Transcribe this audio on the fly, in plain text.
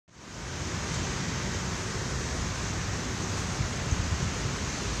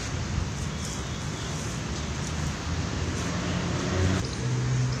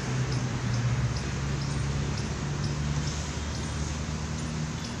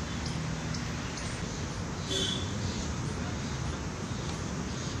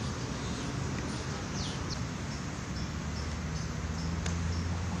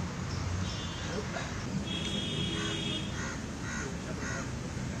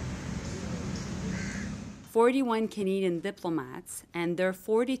41 Canadian diplomats and their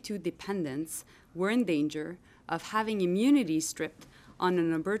 42 dependents were in danger of having immunity stripped on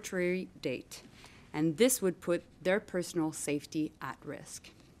an arbitrary date, and this would put their personal safety at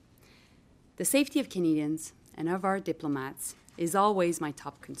risk. The safety of Canadians and of our diplomats is always my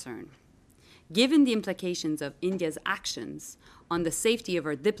top concern. Given the implications of India's actions on the safety of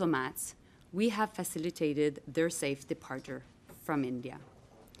our diplomats, we have facilitated their safe departure from India.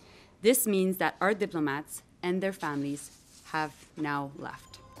 This means that our diplomats and their families have now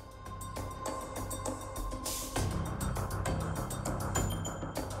left.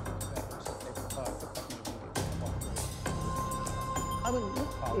 I mean,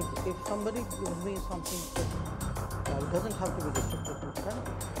 look, if somebody gives me something that it doesn't have to be restricted to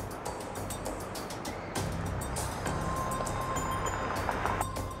them.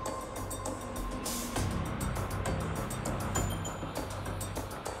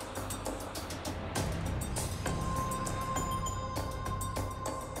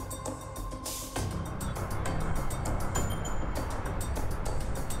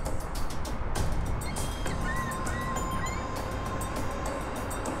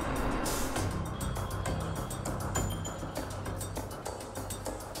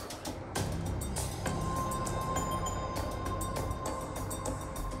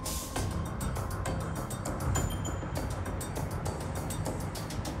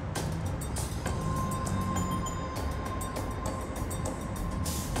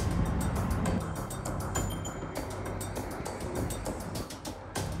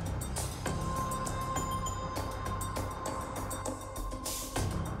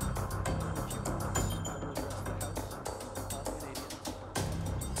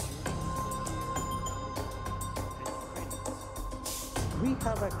 We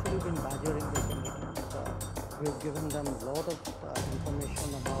have actually been badgering the Canadians. We've given them a lot of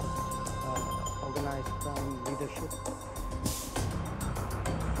information about organized crime leadership.